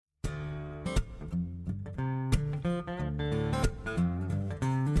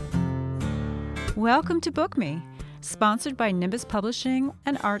Welcome to Book Me, sponsored by Nimbus Publishing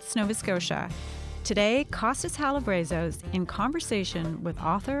and Arts Nova Scotia. Today, Costas Halabrazos in conversation with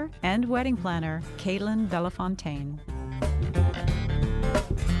author and wedding planner Caitlin Bellafontaine.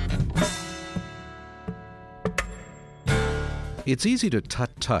 It's easy to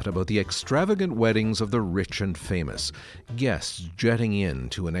tut-tut about the extravagant weddings of the rich and famous. Guests jetting in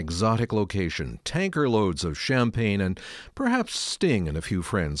to an exotic location, tanker loads of champagne, and perhaps Sting and a few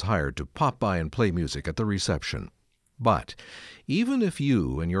friends hired to pop by and play music at the reception. But even if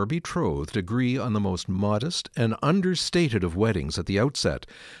you and your betrothed agree on the most modest and understated of weddings at the outset,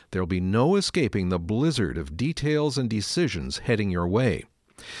 there'll be no escaping the blizzard of details and decisions heading your way.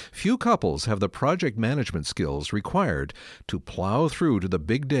 Few couples have the project management skills required to plow through to the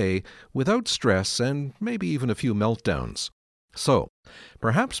big day without stress and maybe even a few meltdowns. So,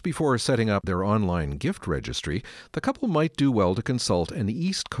 perhaps before setting up their online gift registry, the couple might do well to consult an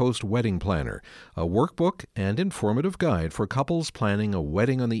East Coast wedding planner, a workbook and informative guide for couples planning a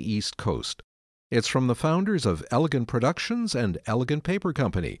wedding on the East Coast. It's from the founders of Elegant Productions and Elegant Paper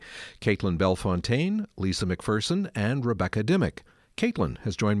Company, Caitlin Bellafontaine, Lisa McPherson, and Rebecca Dimmick. Caitlin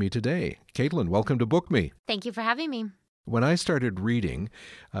has joined me today. Caitlin, welcome to Book Me. Thank you for having me. When I started reading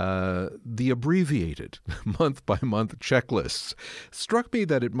the abbreviated month-by-month checklists, struck me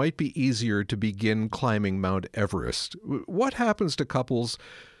that it might be easier to begin climbing Mount Everest. What happens to couples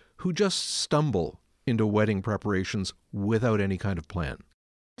who just stumble into wedding preparations without any kind of plan?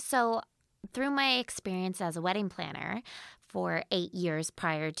 So, through my experience as a wedding planner for 8 years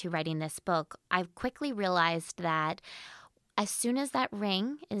prior to writing this book, I've quickly realized that as soon as that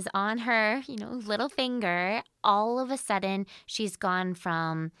ring is on her, little finger, all of a sudden she's gone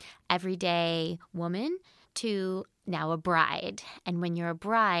from everyday woman to now a bride. And when you're a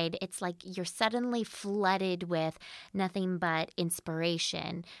bride, it's like you're suddenly flooded with nothing but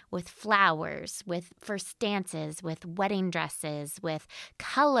inspiration, with flowers, with first dances, with wedding dresses, with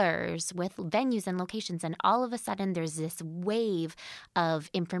colors, with venues and locations. And all of a sudden there's this wave of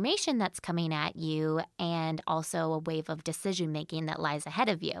information that's coming at you and also a wave of decision making that lies ahead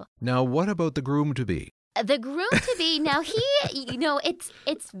of you. Now, what about the groom-to-be? The groom-to-be, now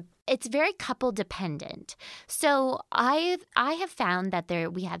it's very couple dependent. So I have found that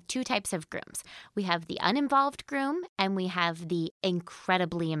we have two types of grooms. We have the uninvolved groom and we have the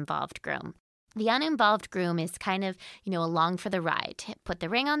incredibly involved groom. The uninvolved groom is kind of, along for the ride, put the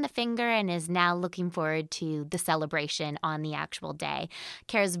ring on the finger and is now looking forward to the celebration on the actual day.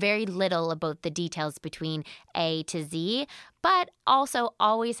 Cares very little about the details between A to Z, but also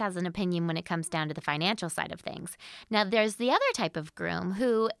always has an opinion when it comes down to the financial side of things. Now, there's the other type of groom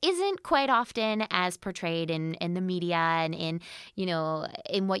who isn't quite often as portrayed in the media and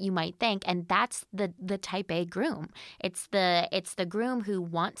in what you might think, and that's the type A groom. It's the groom who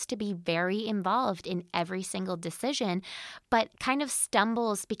wants to be very involved in every single decision, but kind of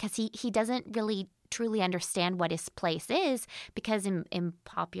stumbles because he doesn't really truly understand what his place is, because in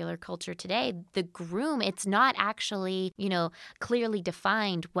popular culture today, the groom, it's not actually, clearly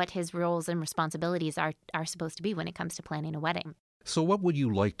defined what his roles and responsibilities are supposed to be when it comes to planning a wedding. So what would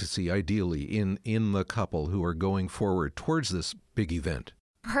you like to see ideally in the couple who are going forward towards this big event?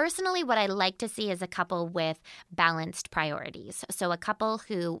 Personally, what I like to see is a couple with balanced priorities. So a couple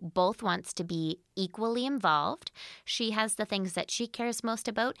who both wants to be equally involved. She has the things that she cares most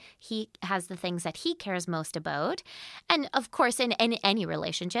about. He has the things that he cares most about. And of course, in any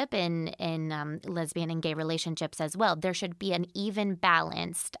relationship, in lesbian and gay relationships as well, there should be an even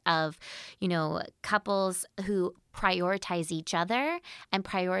balance of, couples who prioritize each other and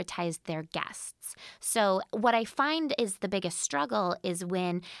prioritize their guests. So what I find is the biggest struggle is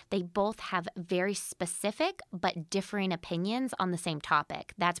when they both have very specific but differing opinions on the same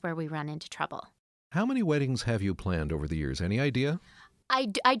topic. That's where we run into trouble. How many weddings have you planned over the years? Any idea?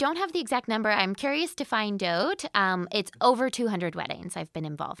 I don't have the exact number. I'm curious to find out. It's over 200 weddings I've been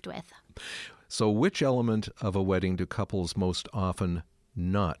involved with. So which element of a wedding do couples most often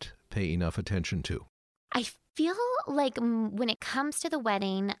not pay enough attention to? I feel like when it comes to the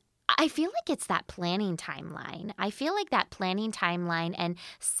wedding, I feel like it's that planning timeline. I feel like that planning timeline and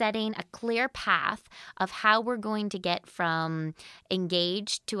setting a clear path of how we're going to get from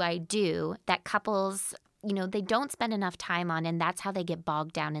engaged to I do, that couples, they don't spend enough time on, and that's how they get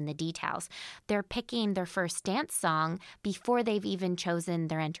bogged down in the details. They're picking their first dance song before they've even chosen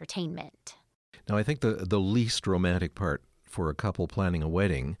their entertainment. Now, I think the least romantic part for a couple planning a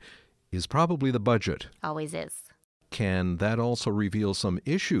wedding is probably the budget. Always is. can that also reveal some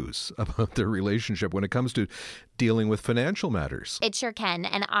issues about their relationship when it comes to dealing with financial matters? It sure can.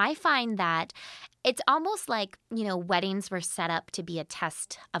 And I find that it's almost like, weddings were set up to be a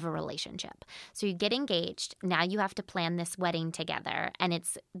test of a relationship. So you get engaged. Now you have to plan this wedding together. And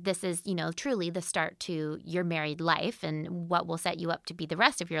this is, truly the start to your married life and what will set you up to be the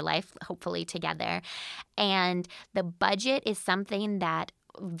rest of your life, hopefully together. And the budget is something that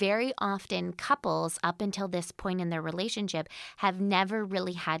very often couples up until this point in their relationship have never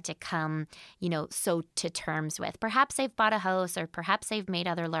really had to come, so to terms with. Perhaps they've bought a house or perhaps they've made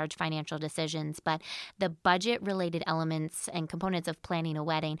other large financial decisions, but the budget-related elements and components of planning a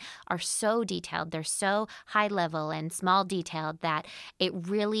wedding are so detailed. They're so high level and small detailed that it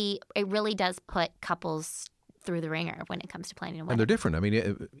really does put couples through the ringer when it comes to planning a wedding. And they're different. I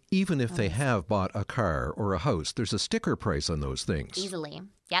mean, even if they have bought a car or a house, there's a sticker price on those things. Easily.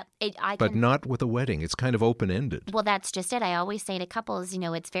 Yep. But not with a wedding. It's kind of open-ended. Well, that's just it. I always say to couples,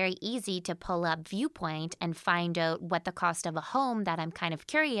 it's very easy to pull up Viewpoint and find out what the cost of a home that I'm kind of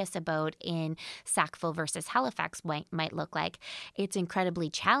curious about in Sackville versus Halifax might look like. It's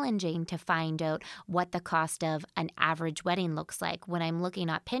incredibly challenging to find out what the cost of an average wedding looks like. When I'm looking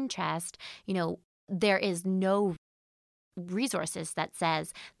at Pinterest, there is no resources that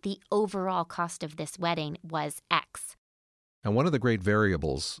says the overall cost of this wedding was X. And one of the great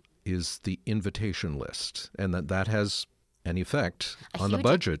variables is the invitation list, and that has an effect on the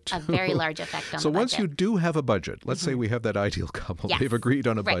budget. A very large effect on the budget. So once you do have a budget, let's say we have that ideal couple, they've agreed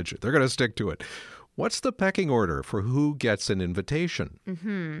on a budget, they're going to stick to it. What's the pecking order for who gets an invitation?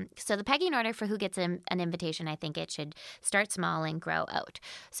 So the pecking order for who gets an invitation, I think it should start small and grow out.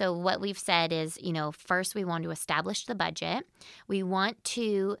 So what we've said is, first we want to establish the budget. We want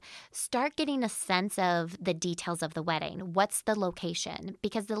to start getting a sense of the details of the wedding. What's the location?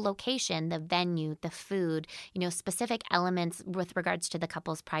 Because the location, the venue, the food, specific elements with regards to the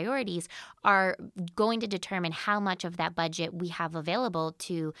couple's priorities are going to determine how much of that budget we have available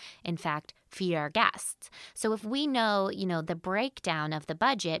to, in fact, feed our guests. So if we know, the breakdown of the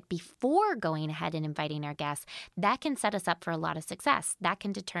budget before going ahead and inviting our guests, that can set us up for a lot of success. That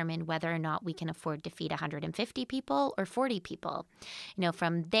can determine whether or not we can afford to feed 150 people or 40 people.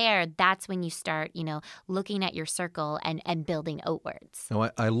 From there, that's when you start, looking at your circle and building outwards.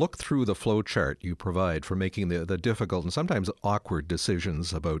 Now, I look through the flow chart you provide for making the difficult and sometimes awkward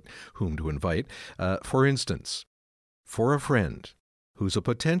decisions about whom to invite. For instance, for a friend who's a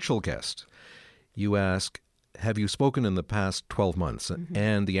potential guest, you ask, have you spoken in the past 12 months?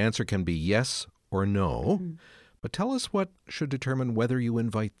 And the answer can be yes or no. But tell us what should determine whether you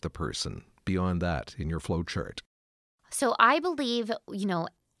invite the person beyond that in your flow chart. So I believe,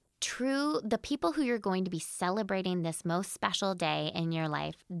 the people who you're going to be celebrating this most special day in your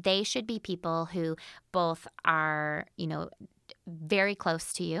life, they should be people who both are, very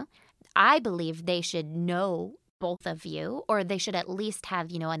close to you. I believe they should know both of you, or they should at least have,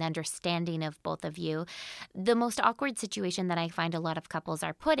 an understanding of both of you. The most awkward situation that I find a lot of couples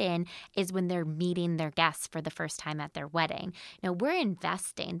are put in is when they're meeting their guests for the first time at their wedding. We're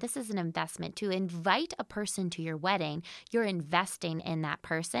investing. This is an investment. To invite a person to your wedding, you're investing in that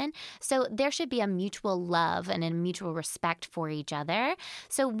person. So there should be a mutual love and a mutual respect for each other.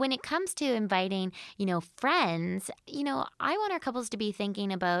 So when it comes to inviting, friends, I want our couples to be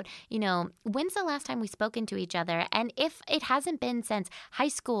thinking about, when's the last time we've spoken to each other? And if it hasn't been since high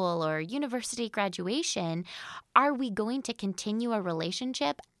school or university graduation, are we going to continue a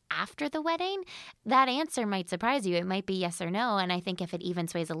relationship after the wedding? That answer might surprise you. It might be yes or no. And I think if it even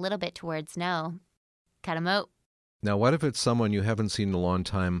sways a little bit towards no, cut them out. Now, what if it's someone you haven't seen in a long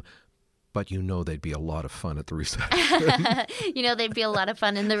time, but they'd be a lot of fun at the reception? They'd be a lot of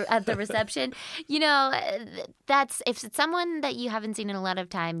fun at the reception. That's if it's someone that you haven't seen in a lot of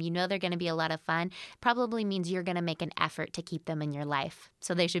time, they're going to be a lot of fun. Probably means you're going to make an effort to keep them in your life.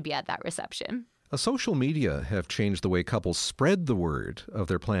 So they should be at that reception. Social media have changed the way couples spread the word of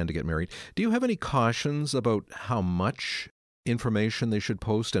their plan to get married. Do you have any cautions about how much information they should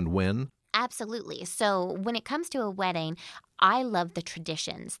post and when? Absolutely. So when it comes to a wedding, I love the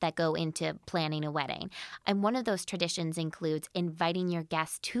traditions that go into planning a wedding. And one of those traditions includes inviting your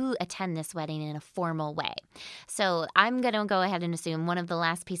guests to attend this wedding in a formal way. So I'm going to go ahead and assume one of the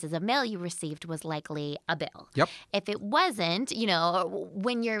last pieces of mail you received was likely a bill. Yep. If it wasn't,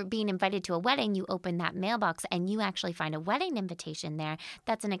 when you're being invited to a wedding, you open that mailbox and you actually find a wedding invitation there.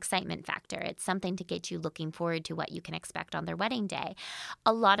 That's an excitement factor. It's something to get you looking forward to what you can expect on their wedding day.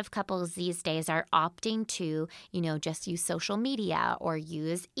 A lot of couples these days are opting to, just use social social media or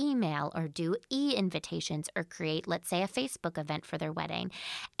use email or do e-invitations or create, let's say, a Facebook event for their wedding.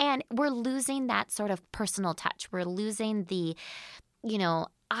 And we're losing that sort of personal touch. We're losing the,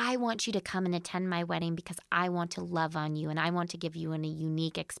 I want you to come and attend my wedding because I want to love on you and I want to give you a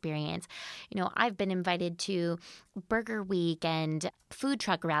unique experience. I've been invited to Burger Week and food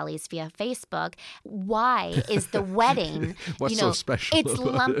truck rallies via Facebook. Why is the wedding, What's so special it's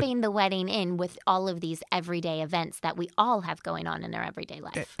about lumping the wedding in with all of these everyday events that we all have going on in our everyday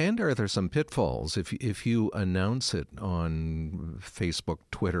life. And are there some pitfalls if you announce it on Facebook,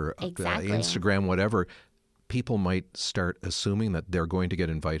 Twitter, Exactly. Instagram, whatever? People might start assuming that they're going to get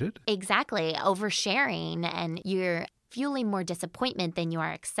invited? Exactly. Oversharing, and you're fueling more disappointment than you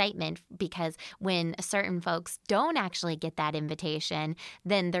are excitement, because when certain folks don't actually get that invitation,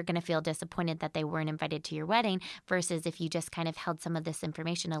 then they're going to feel disappointed that they weren't invited to your wedding, versus if you just kind of held some of this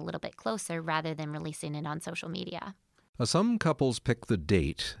information a little bit closer rather than releasing it on social media. Some couples pick the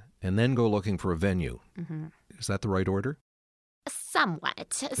date and then go looking for a venue. Mm-hmm. Is that the right order?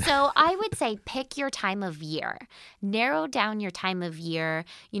 Somewhat. So I would say pick your time of year. Narrow down your time of year.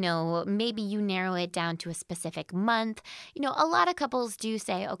 Maybe you narrow it down to a specific month. A lot of couples do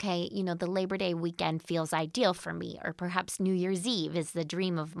say, okay, the Labor Day weekend feels ideal for me, or perhaps New Year's Eve is the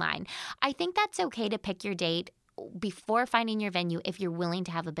dream of mine. I think that's okay to pick your date before finding your venue if you're willing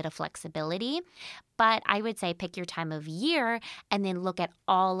to have a bit of flexibility. But I would say pick your time of year and then look at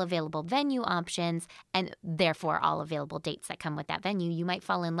all available venue options and therefore all available dates that come with that venue. You might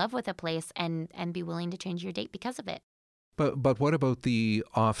fall in love with a place and be willing to change your date because of it. But what about the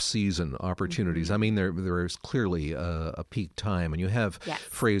off-season opportunities? Mm-hmm. I mean, there is clearly a peak time, and you have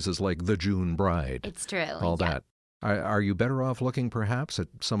phrases like the June bride. It's true. All that. Are you better off looking perhaps at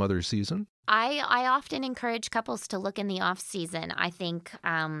some other season? I often encourage couples to look in the off season. I think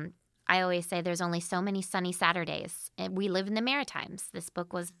I always say there's only so many sunny Saturdays. We live in the Maritimes. This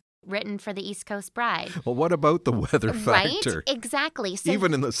book was written for the East Coast bride. Well, what about the weather factor? Right? Exactly. So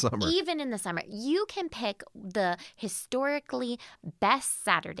even in the summer. Even in the summer. You can pick the historically best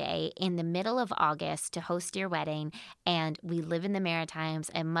Saturday in the middle of August to host your wedding, and we live in the Maritimes,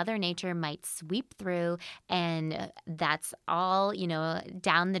 and Mother Nature might sweep through, and that's all,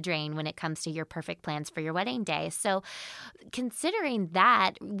 down the drain when it comes to your perfect plans for your wedding day. So considering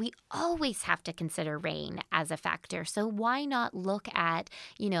that, we always have to consider rain as a factor. So why not look at,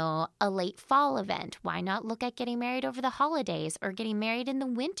 a late fall event? Why not look at getting married over the holidays or getting married in the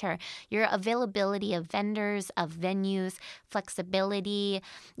winter? Your availability of vendors, of venues, flexibility,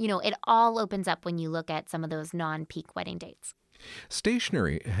 it all opens up when you look at some of those non-peak wedding dates.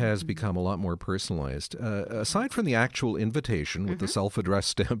 Stationery has become a lot more personalized. Aside from the actual invitation with the self-addressed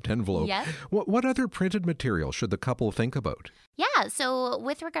stamped envelope, what other printed material should the couple think about? Yeah, so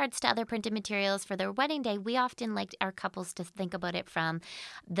with regards to other printed materials for their wedding day, we often like our couples to think about it from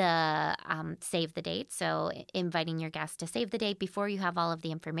the save the date. So inviting your guests to save the date before you have all of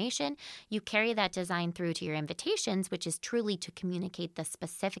the information. You carry that design through to your invitations, which is truly to communicate the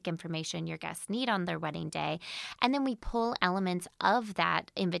specific information your guests need on their wedding day. And then we pull elements of that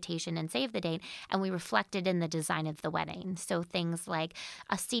invitation and save the date, and we reflect it in the design of the wedding. So things like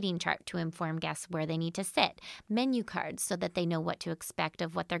a seating chart to inform guests where they need to sit, menu cards so that they know what to expect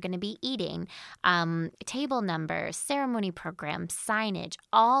of what they're going to be eating, table numbers, ceremony programs, signage.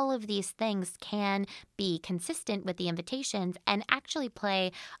 All of these things can be consistent with the invitations and actually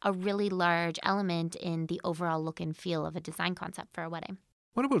play a really large element in the overall look and feel of a design concept for a wedding.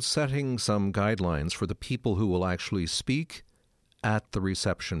 What about setting some guidelines for the people who will actually speak at the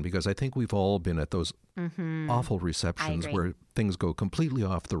reception? Because I think we've all been at those awful receptions where things go completely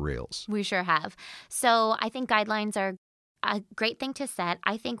off the rails. We sure have. So I think guidelines are a great thing to set.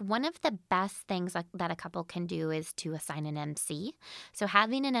 I think one of the best things that a couple can do is to assign an MC. So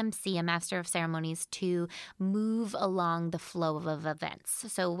having an MC, a master of ceremonies, to move along the flow of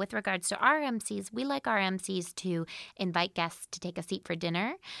events. So with regards to our MCs, we like our MCs to invite guests to take a seat for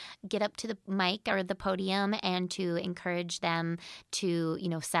dinner, get up to the mic or the podium, and to encourage them to,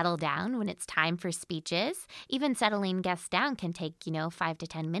 settle down when it's time for speeches. Even settling guests down can take, 5 to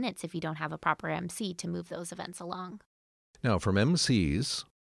 10 minutes if you don't have a proper MC to move those events along. Now, from MCs,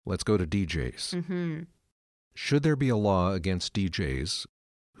 let's go to DJs. Mm-hmm. Should there be a law against DJs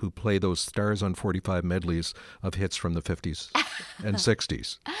who play those Stars on 45 medleys of hits from the 50s and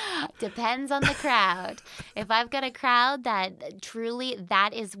 60s? Depends on the crowd. If I've got a crowd that truly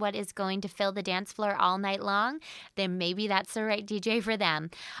that is what is going to fill the dance floor all night long, then maybe that's the right DJ for them.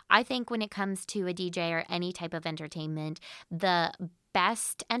 I think when it comes to a DJ or any type of entertainment, the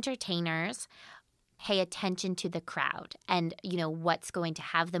best entertainers pay attention to the crowd and, what's going to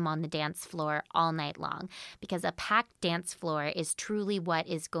have them on the dance floor all night long. Because a packed dance floor is truly what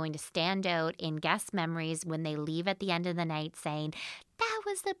is going to stand out in guests' memories when they leave at the end of the night saying, that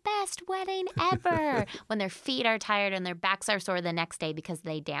was the best wedding ever, when their feet are tired and their backs are sore the next day because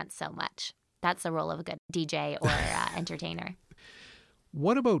they dance so much. That's the role of a good DJ or entertainer.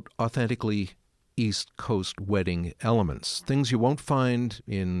 What about authentically East Coast wedding elements, things you won't find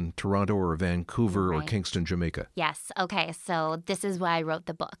in Toronto or Vancouver or Kingston, Jamaica? Yes. Okay. So this is why I wrote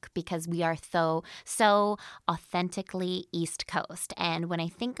the book, because we are so authentically East Coast. And when I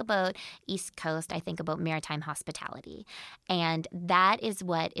think about East Coast, I think about maritime hospitality. And that is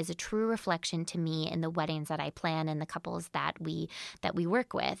what is a true reflection to me in the weddings that I plan and the couples that we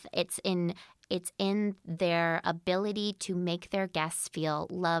work with. It's in their ability to make their guests feel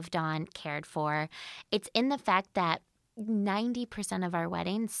loved on, cared for. It's in the fact that 90% of our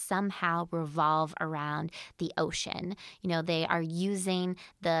weddings somehow revolve around the ocean. They are using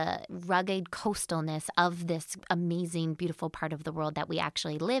the rugged coastalness of this amazing, beautiful part of the world that we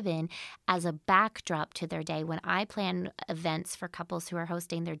actually live in as a backdrop to their day. When I plan events for couples who are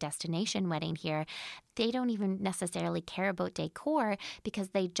hosting their destination wedding here, they don't even necessarily care about decor because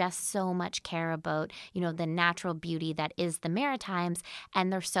they just so much care about, the natural beauty that is the Maritimes.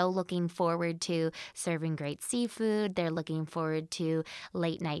 And they're so looking forward to serving great seafood. They're looking forward to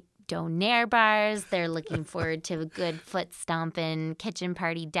late night donair bars. They're looking forward to a good foot stomping kitchen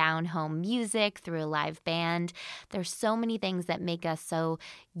party down home music through a live band. There's so many things that make us so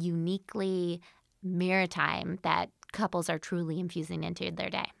uniquely maritime that couples are truly infusing into their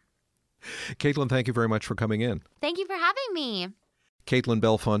day. Caitlin, thank you very much for coming in. Thank you for having me. Caitlin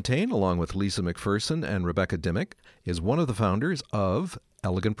Bellefontaine, along with Lisa McPherson and Rebecca Dimmick, is one of the founders of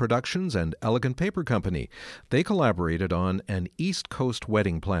Elegant Productions and Elegant Paper Company. They collaborated on an East Coast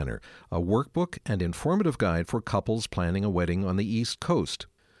wedding planner, a workbook and informative guide for couples planning a wedding on the East Coast.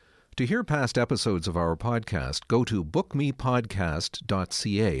 To hear past episodes of our podcast, go to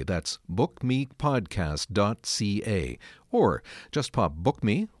bookmepodcast.ca. That's bookmepodcast.ca. Or just pop "Book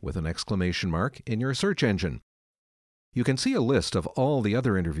Me" with an exclamation mark in your search engine. You can see a list of all the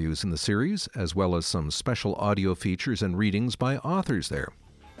other interviews in the series, as well as some special audio features and readings by authors there.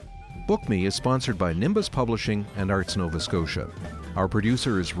 Book Me is sponsored by Nimbus Publishing and Arts Nova Scotia. Our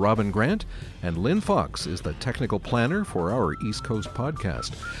producer is Robin Grant, and Lynn Fox is the technical planner for our East Coast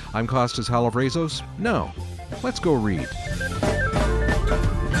podcast. I'm Costas Halavrezos. Now, let's go read.